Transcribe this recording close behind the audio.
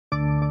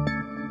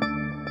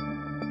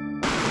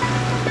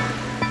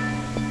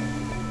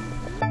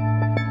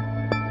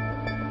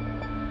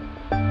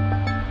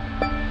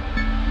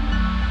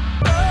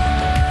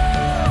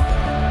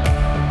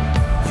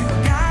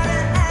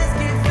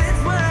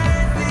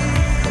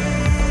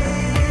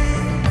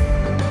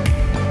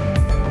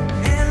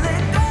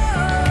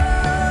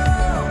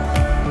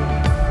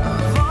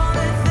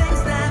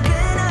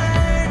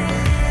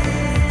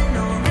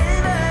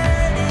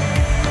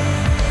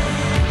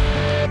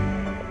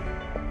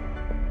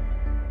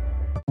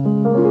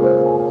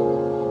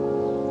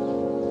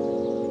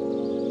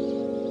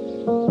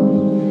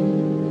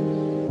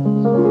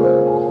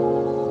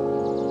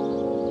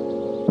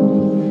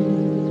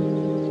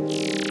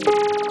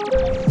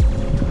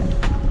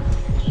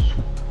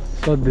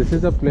So this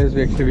is the place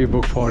we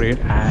booked for it,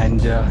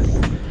 and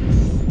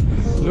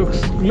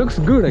looks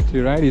good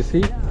actually, right? You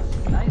see,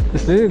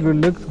 it's really good,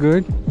 looks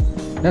good.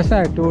 That's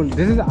why I told,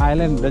 this is an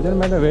island, doesn't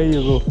matter where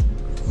you go.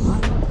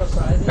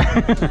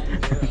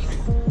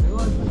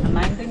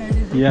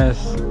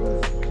 Yes.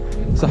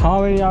 So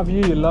how many of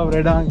you love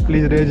Redang?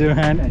 Please raise your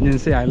hand and then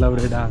say I love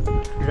Redang.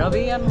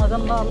 Ravi and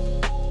Madan Lal.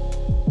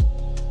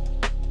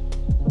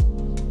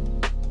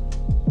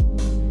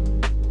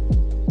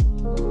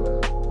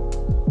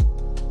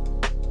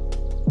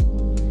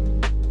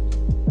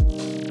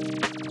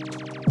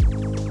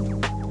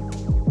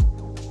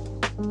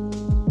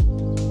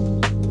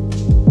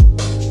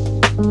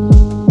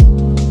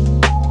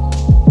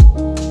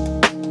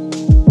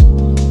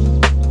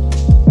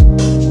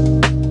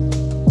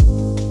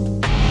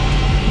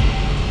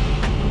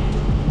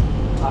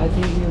 I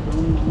think you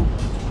don't know.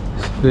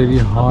 It's very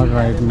hot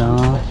right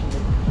now.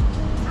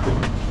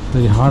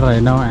 Very hot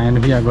right now,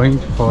 and we are going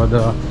for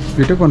the.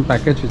 We took one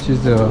package which is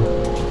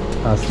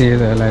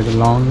stays like a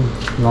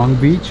long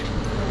beach,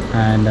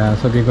 and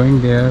so we're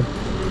going there.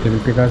 They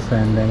will pick us,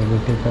 and then it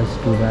will take us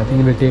to. I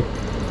think it will take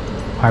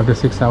 5 to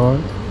 6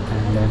 hours,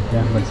 and then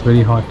yeah, but it's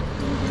very hot.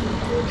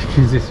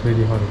 It is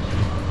very hot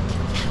actually.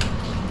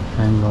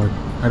 Thank God.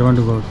 I don't want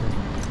to go outside.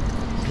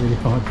 It's very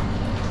hot.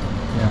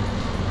 Yeah,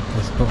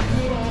 let's go.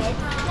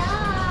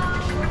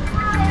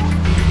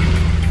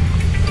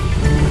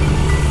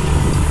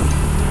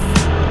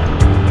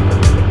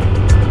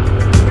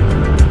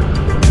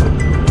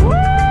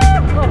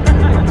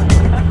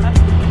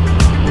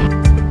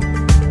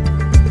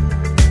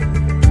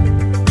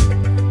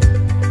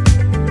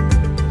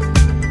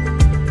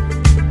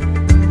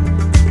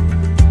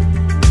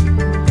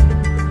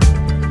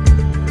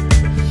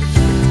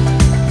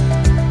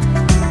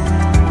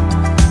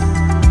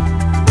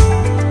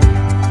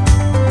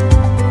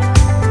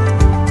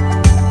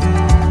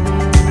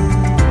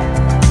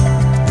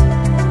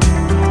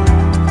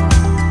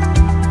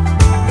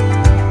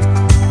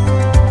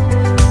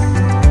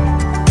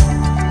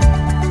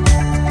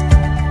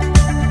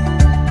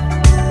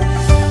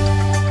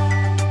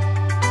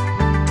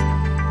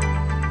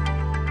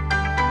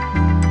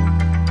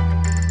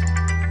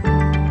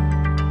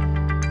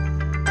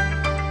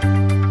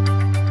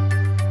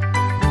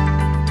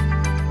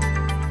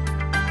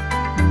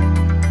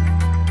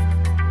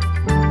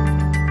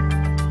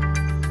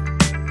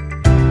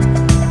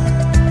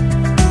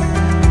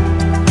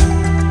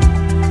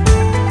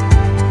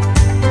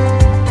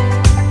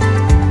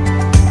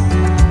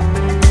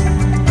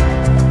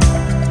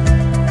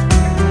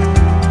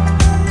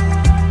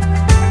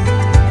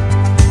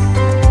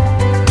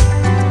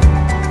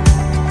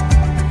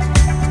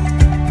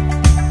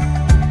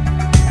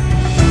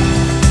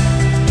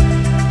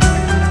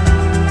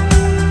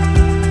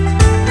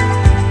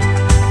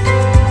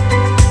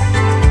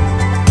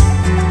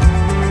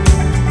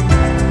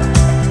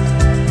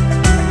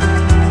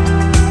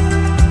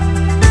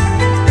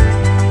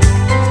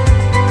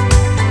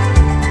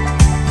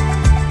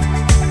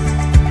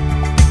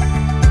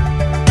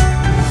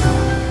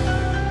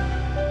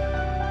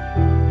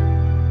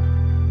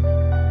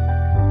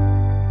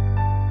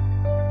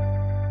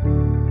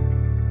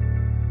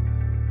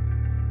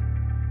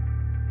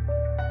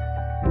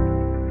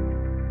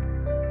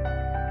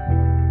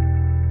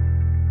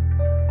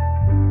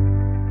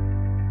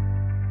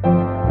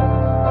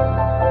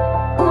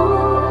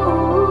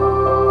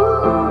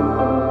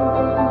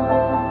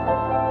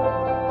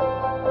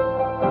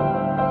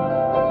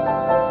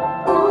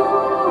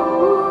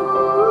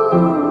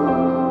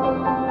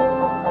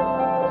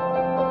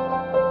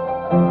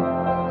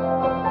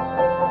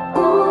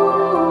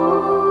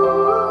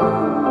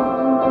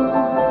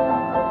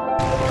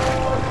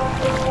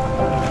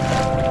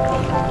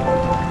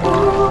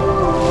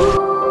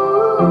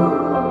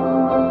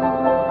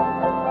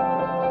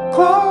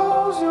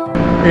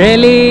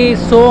 Really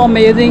so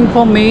amazing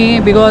for me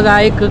because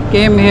I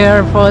came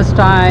here first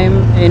time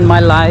in my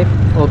life.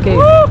 Okay.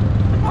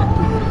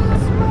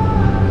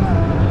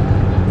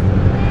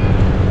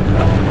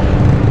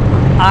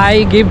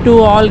 I give to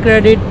all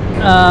credit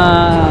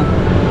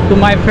to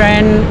my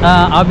friend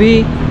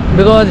Abhi,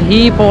 because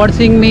he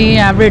forcing me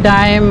every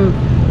time,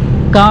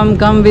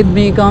 come with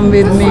me, come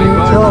with me.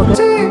 So,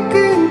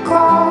 Ticking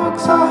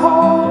clocks, I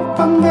hope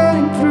I'm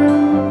getting through.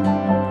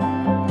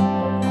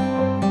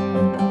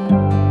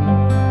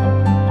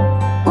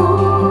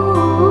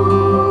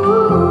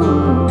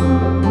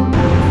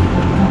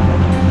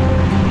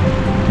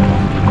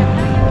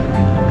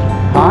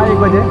 हाँ 1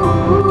 बजे.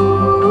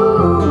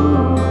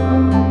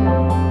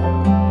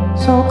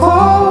 So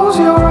close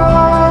your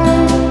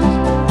eyes.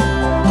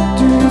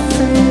 Do you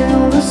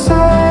feel the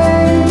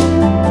same?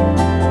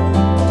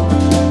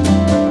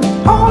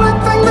 Only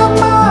thing that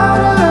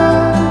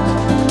matters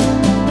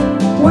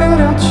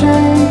without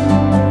change.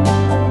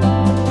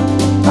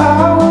 I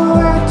will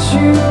let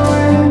you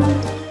in.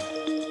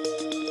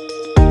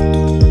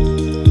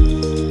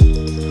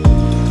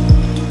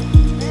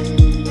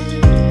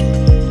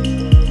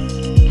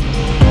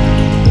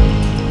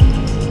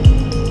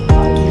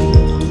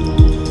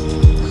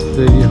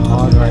 Very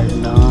hot hot right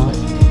now.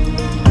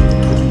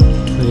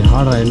 Very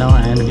hot right now,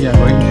 and we are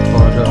going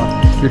for the.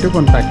 We took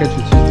one package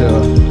which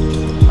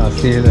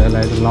is the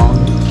like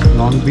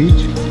long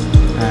beach,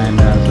 and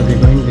so we're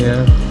going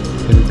there.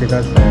 They will pick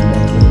us and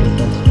will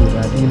take us to.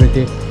 I think it will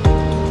take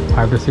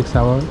 5 to 6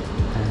 hours,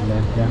 and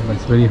then yeah, but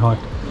it's very hot.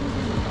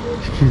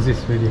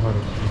 It's very hot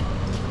actually.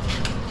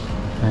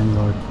 Thank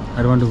God.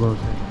 I don't want to go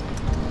outside.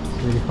 It's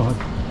very hot.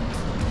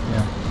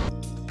 Yeah.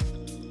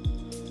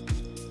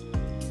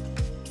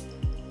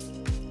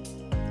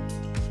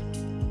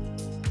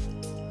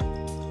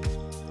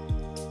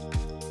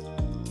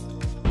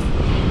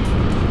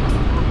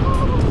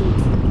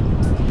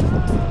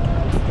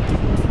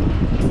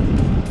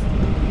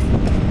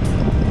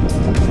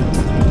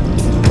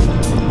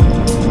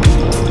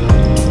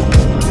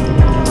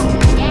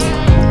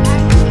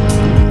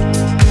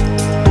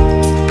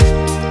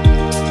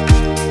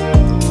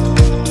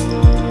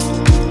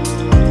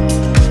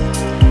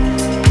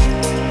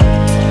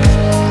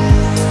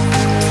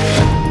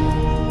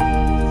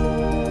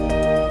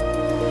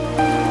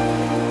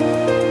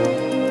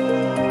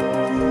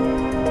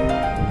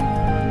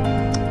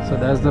 So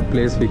that's the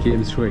place we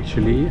came to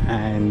actually,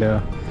 and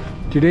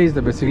today is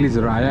the basically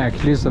Raya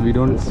actually, so we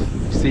don't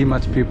see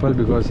much people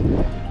because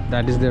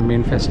that is their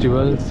main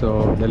festival.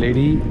 So the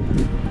lady,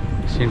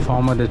 she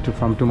informed us that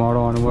from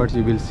tomorrow onwards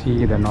you will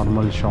see the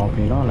normal shop,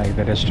 you know, like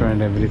the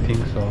restaurant,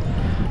 everything. So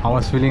I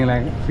was feel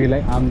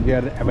like I'm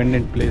there,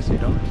 abandoned place, you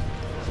know.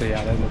 So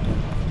yeah, that's the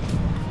thing.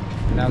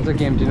 And I also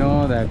came to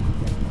know that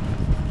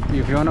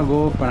if you want to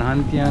go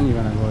Perhentian, you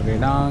want to go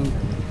Redang,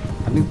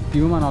 I think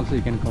Tiuman also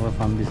you can cover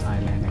from this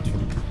island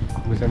actually,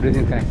 because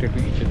everything is connected to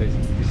each other.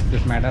 It's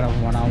just matter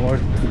of 1 hour,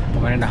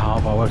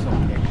 1.5 hours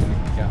only actually.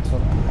 Yeah, so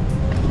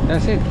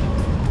that's it.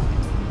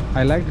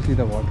 I like to see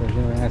the water. You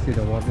know, when I see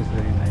the water, it's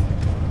very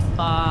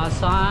nice.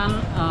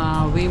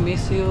 San, we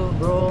miss you,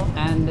 bro,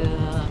 and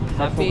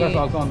happy. Focus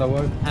also on the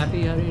word.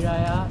 Happy Hari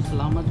Raya,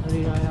 Salamat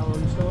Hari Raya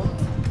also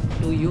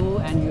to you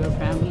and your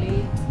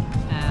family.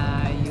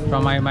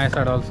 From my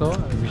side also,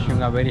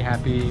 wishing a very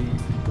happy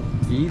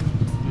Eid.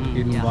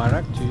 Eid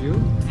Mubarak to you.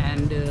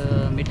 And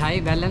मिठाई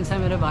balance है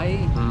मेरे भाई,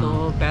 तो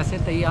पैसे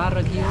तैयार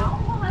रखियो,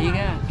 ठीक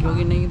है,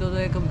 क्योंकि नहीं तो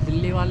एक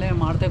दिल्ली वाले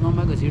मारते कम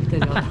है, घसीटते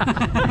ज़्यादा.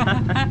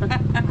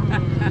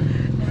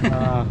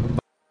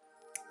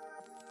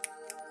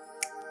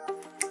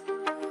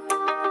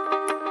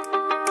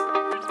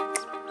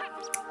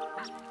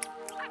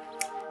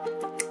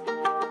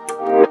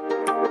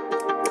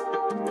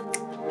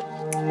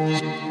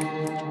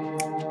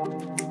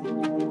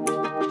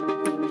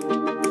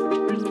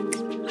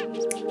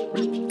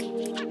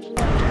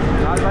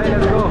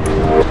 Let's go.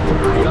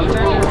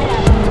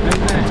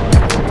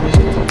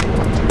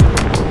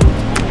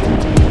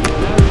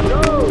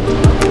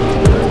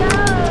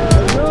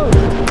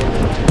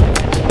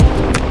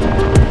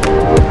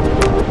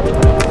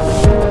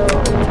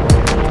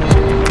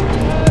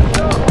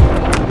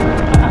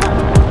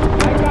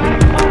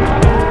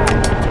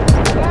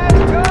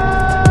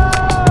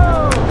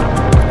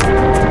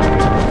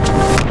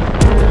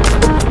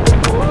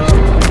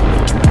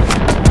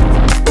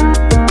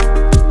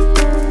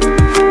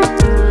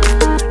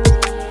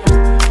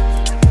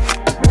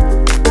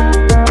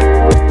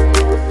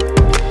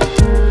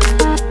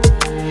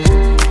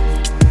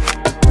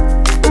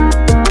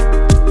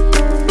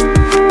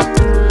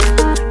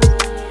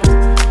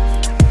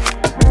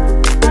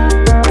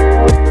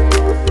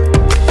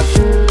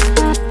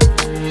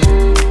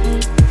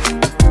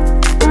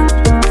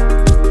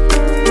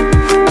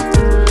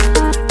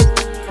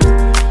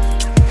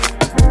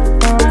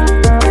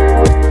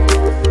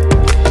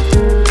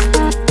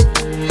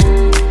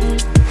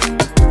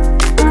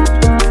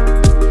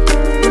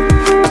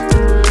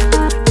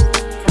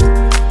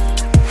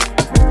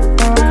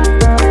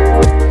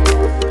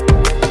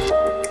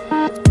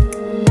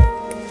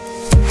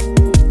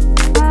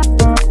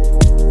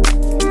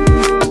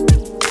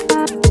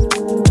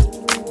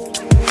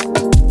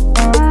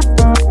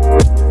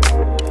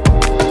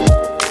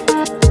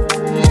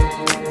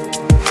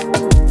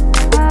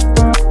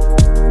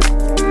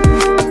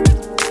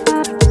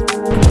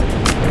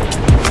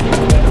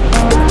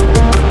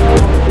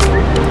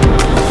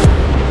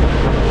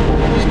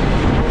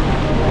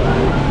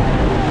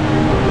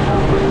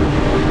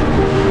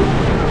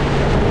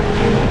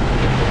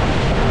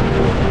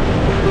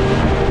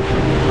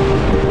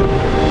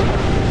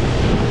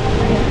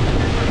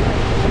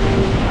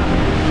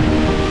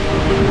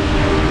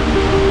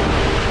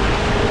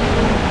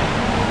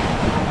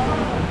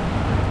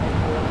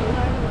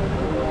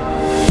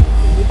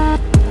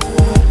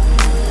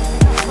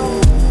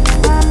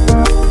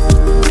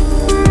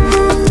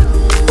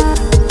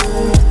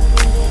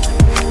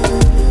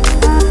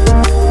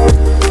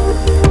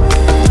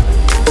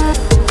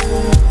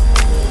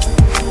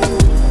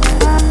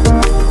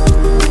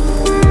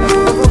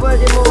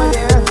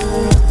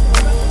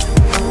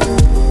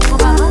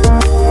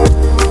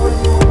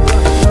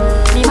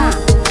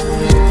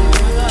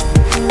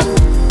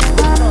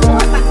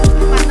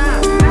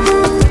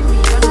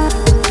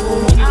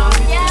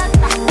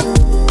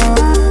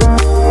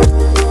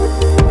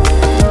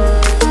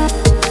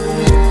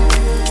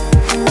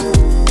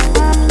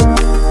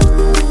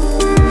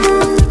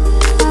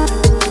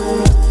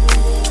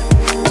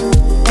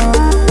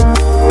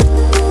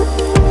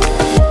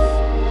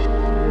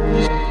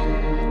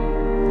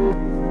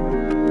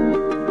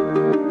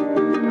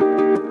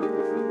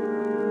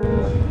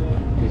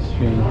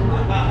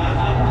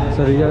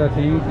 So these are the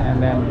things,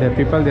 and then the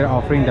people they're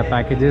offering the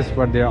packages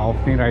what they're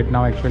offering right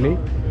now actually.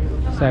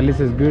 So at least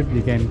it's good,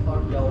 you can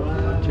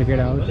check it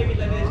out.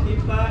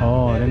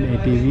 Oh, then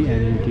ATV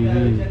and UTV.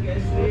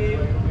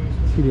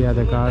 See the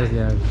other cars,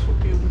 yeah.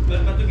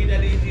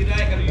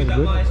 That's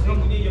good.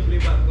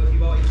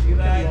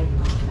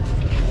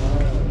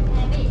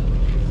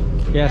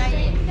 Yes.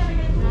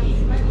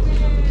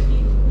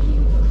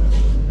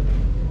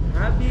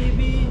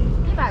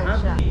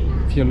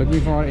 If you're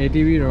looking for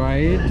ATV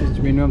ride, it's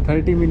minimum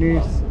 30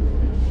 minutes,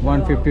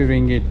 150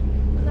 ringgit.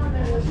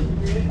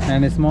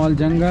 And a small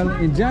jungle.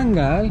 In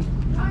jungle?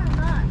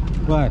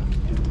 What?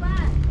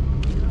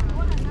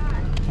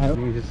 I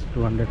think it's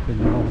 200 feet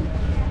more.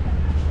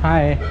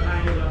 Hi.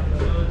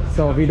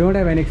 So we don't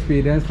have any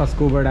experience for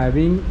scuba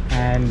diving,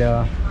 and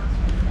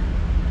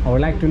I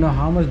would like to know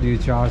how much do you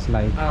charge,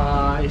 like?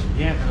 If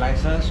you have a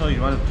license, so you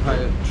want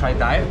to try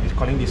dive, it's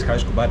calling this car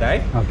scuba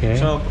dive. Okay.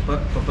 So per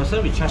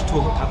person we charge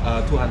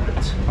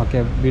 200.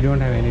 Okay, we don't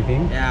have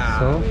anything. Yeah.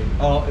 So?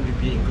 Or it will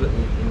be included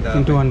in the...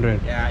 In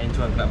 200? Yeah, in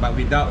 200, but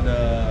without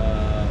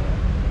the...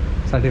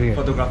 Certificate?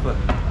 Photographer.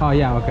 Oh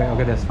yeah, okay,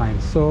 okay, that's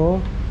fine.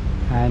 So,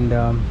 and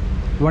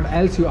what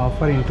else you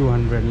offer in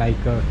 200? Like,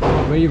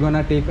 where you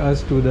gonna take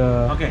us to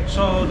the... Okay,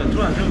 so the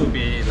 200 will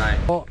be like...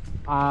 Oh,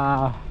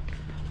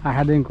 I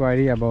had the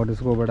inquiry about the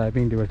scuba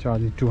diving. They were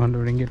charging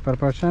 200 ringgit per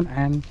person,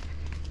 and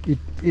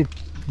it's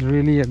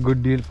really a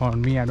good deal for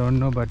me. I don't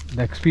know, but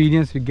the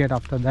experience you get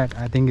after that,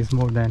 I think, is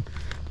more than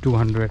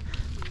 200.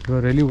 They were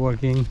really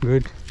working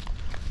good.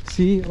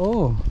 See,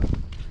 oh,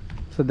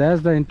 so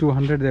that's the in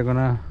 200 they're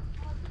gonna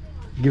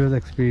give us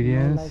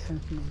experience.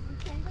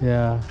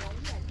 Yeah.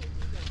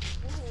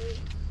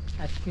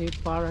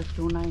 Escape power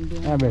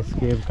 290. अब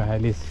escape का है,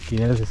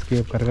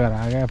 escape कर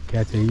आ गए, अब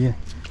क्या चाहिए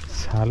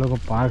सालों को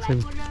पार्क से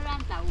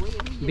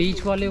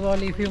Beach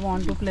volleyball if you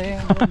want to play.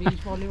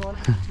 Beach volleyball.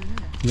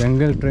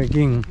 jungle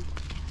trekking.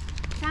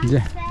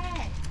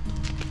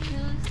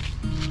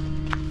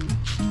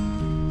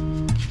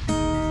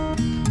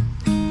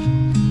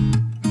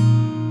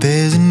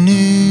 There's a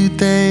new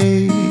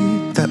day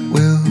that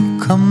will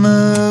come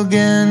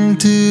again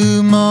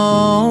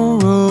tomorrow.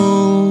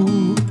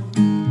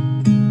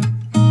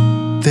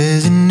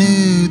 There's a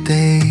new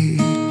day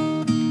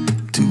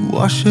to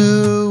wash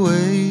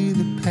away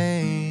the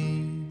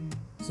pain.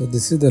 So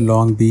this is the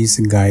Long Beach,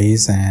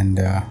 guys, and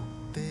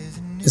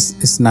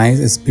it's nice,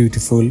 it's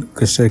beautiful,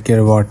 crystal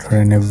clear water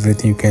and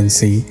everything you can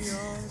see,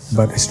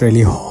 but it's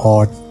really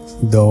hot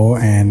though,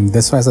 and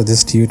that's why I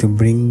suggest you to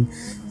bring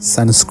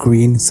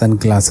sunscreen,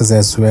 sunglasses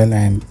as well,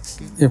 and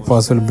if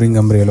possible bring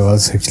umbrella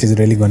also. Actually it's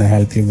really gonna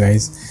help you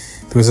guys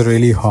because it's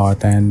really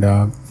hot, and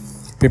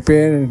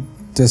prepare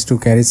just to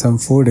carry some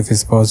food if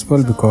it's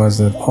possible,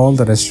 because all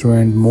the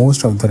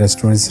most of the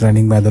restaurants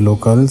running by the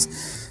locals,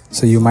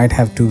 so you might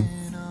have to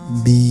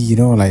be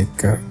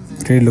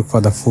really look for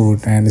the food,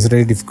 and it's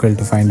very difficult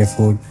to find the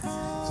food.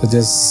 So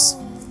just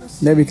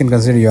maybe you can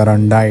consider you are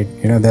on diet,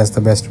 that's the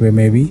best way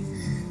maybe.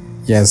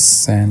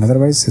 Yes, and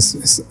otherwise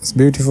it's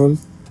beautiful.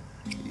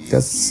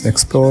 Just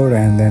explore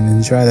and then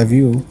enjoy the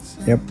view.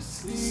 Yep.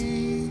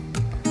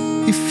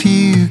 If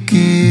you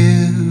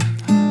give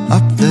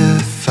up the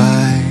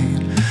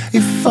fight,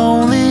 if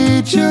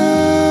only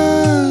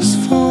just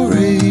for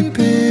a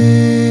bit,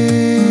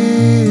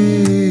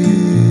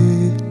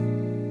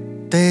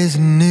 there's a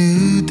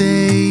new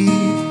day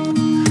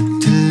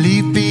to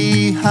leave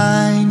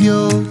behind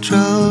your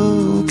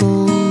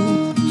troubles.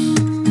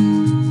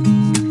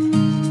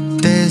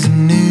 There's a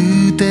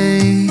new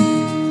day,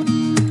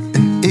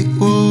 and it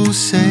will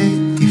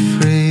set you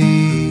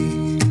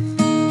free.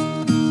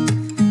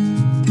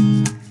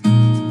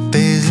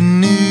 There's a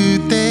new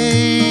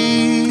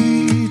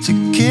day to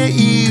get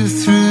you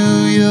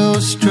through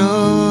your struggles.